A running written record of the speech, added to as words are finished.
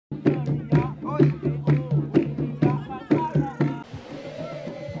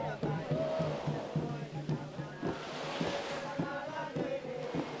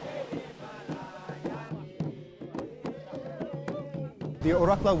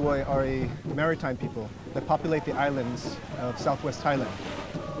URAK LAWOI are a maritime people that populate the islands of southwest Thailand,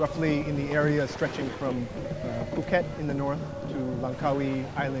 roughly in the area stretching from Phuket in the north to Langkawi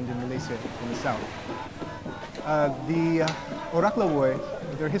Island in Malaysia in the south. The URAK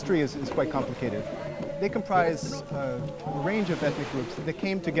LAWOI, their history is quite complicated. They comprise a range of ethnic groups that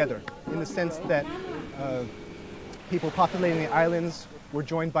came together in the sense that people populating the islands were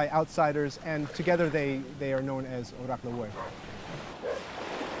joined by outsiders, and together they are known as URAK LAWOI.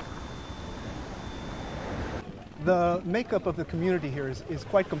 The makeup of the community here is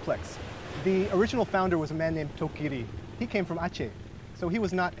quite complex. The original founder was a man named Tokiri. He came from Aceh, so he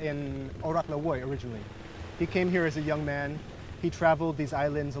was not in URAK LAWOI originally. He came here as a young man. He traveled these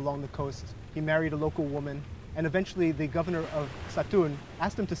islands along the coast. He married a local woman, and eventually the governor of Satun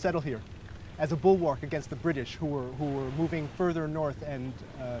asked him to settle here as a bulwark against the British who were moving further north, and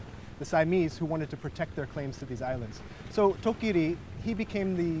the Siamese who wanted to protect their claims to these islands. So Tokiri, he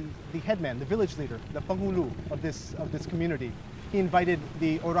became the headman, the village leader, the penghulu of this community. He invited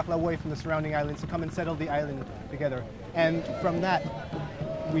the URAK LAWOI from the surrounding islands to come and settle the island together. And from that,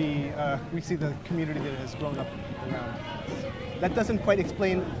 we see the community that has grown up around. That doesn't quite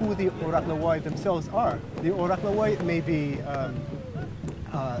explain who the URAK LAWOI themselves are. The URAK LAWOI may be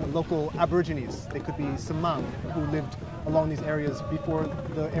local aborigines. They could be Semang, who lived along these areas before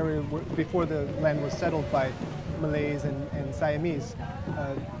the land was settled by Malays and Siamese.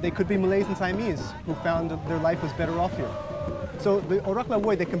 They could be Malays and Siamese who found their life was better off here. So the URAK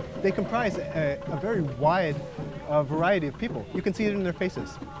LAWOI, they comprise a very wide variety of people. You can see it in their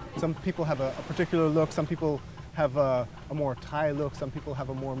faces. Some people have a particular look. Some people have a more Thai look. Some people have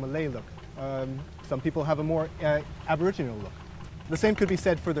a more Malay look. Some people have a more Aboriginal look. The same could be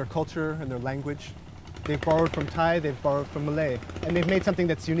said for their culture and their language. They've borrowed from Thai, they've borrowed from Malay, and they've made something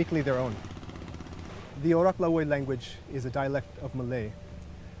that's uniquely their own. The URAK LAWOI language is a dialect of Malay.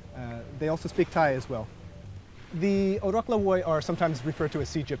 They also speak Thai as well. The URAK LAWOI are sometimes referred to as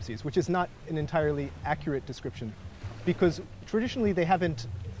sea gypsies, which is not an entirely accurate description, because traditionally they haven't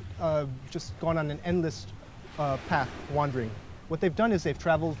just gone on an endless path wandering. What they've done is they've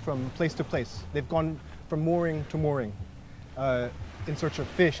traveled from place to place. They've gone from mooring to mooring in search of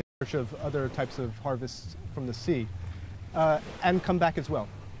fish, in search of other types of harvests from the sea, and come back as well.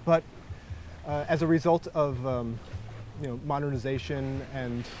 But as a result of modernization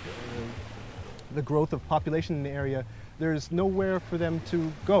and the growth of population in the area, there's nowhere for them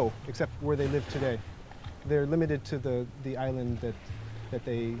to go except where they live today. They're limited to the island that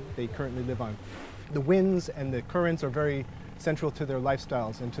they currently live on. The winds and the currents are very central to their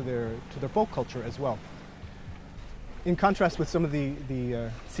lifestyles and to their folk culture as well. In contrast with some of the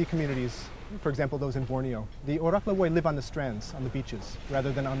sea communities, for example those in Borneo, the URAK LAWOI live on the strands, on the beaches,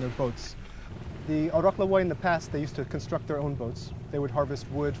 rather than on their boats. The URAK LAWOI in the past, they used to construct their own boats. They would harvest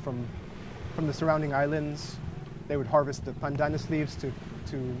wood from the surrounding islands. They would harvest the pandanus leaves to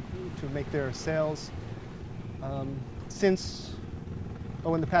make their sails. In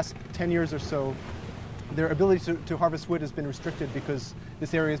the past 10 years or so, their ability to harvest wood has been restricted because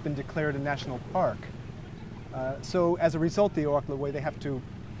this area has been declared a national park. So as a result, the URAK LAWOI, they have to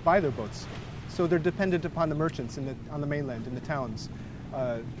buy their boats. So they're dependent upon the merchants on the mainland, in the towns,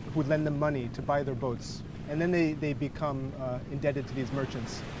 who lend them money to buy their boats. And then they become indebted to these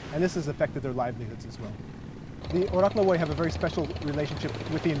merchants. And this has affected their livelihoods as well. The URAK LAWOI have a very special relationship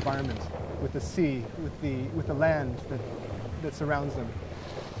with the environment, with the sea, with the land that surrounds them.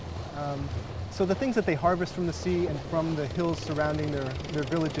 So the things that they harvest from the sea and from the hills surrounding their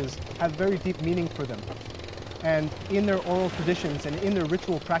villages have very deep meaning for them. And in their oral traditions and in their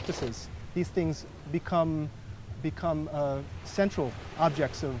ritual practices, these things become central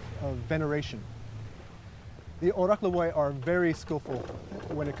objects of veneration. The URAK LAWOI are very skillful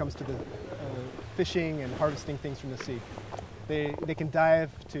when it comes to the fishing and harvesting things from the sea. They can dive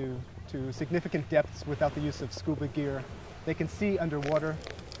to significant depths without the use of scuba gear. They can see underwater.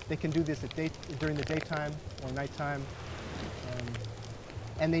 They can do this during the daytime or nighttime.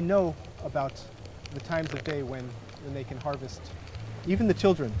 And they know about the times of day when they can harvest. Even the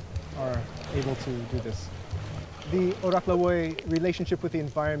children are able to do this. The URAK LAWOI relationship with the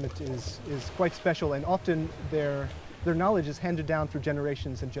environment is quite special, and often their knowledge is handed down through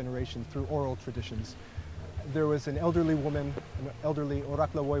generations and generations through oral traditions. There was an elderly woman, an elderly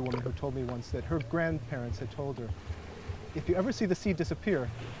URAK LAWOI woman, who told me once that her grandparents had told her, if you ever see the sea disappear,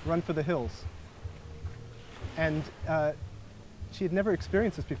 run for the hills. And she had never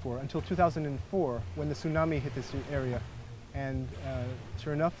experienced this before until 2004, when the tsunami hit this area. And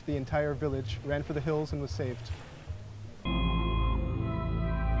sure enough, the entire village ran for the hills and was saved.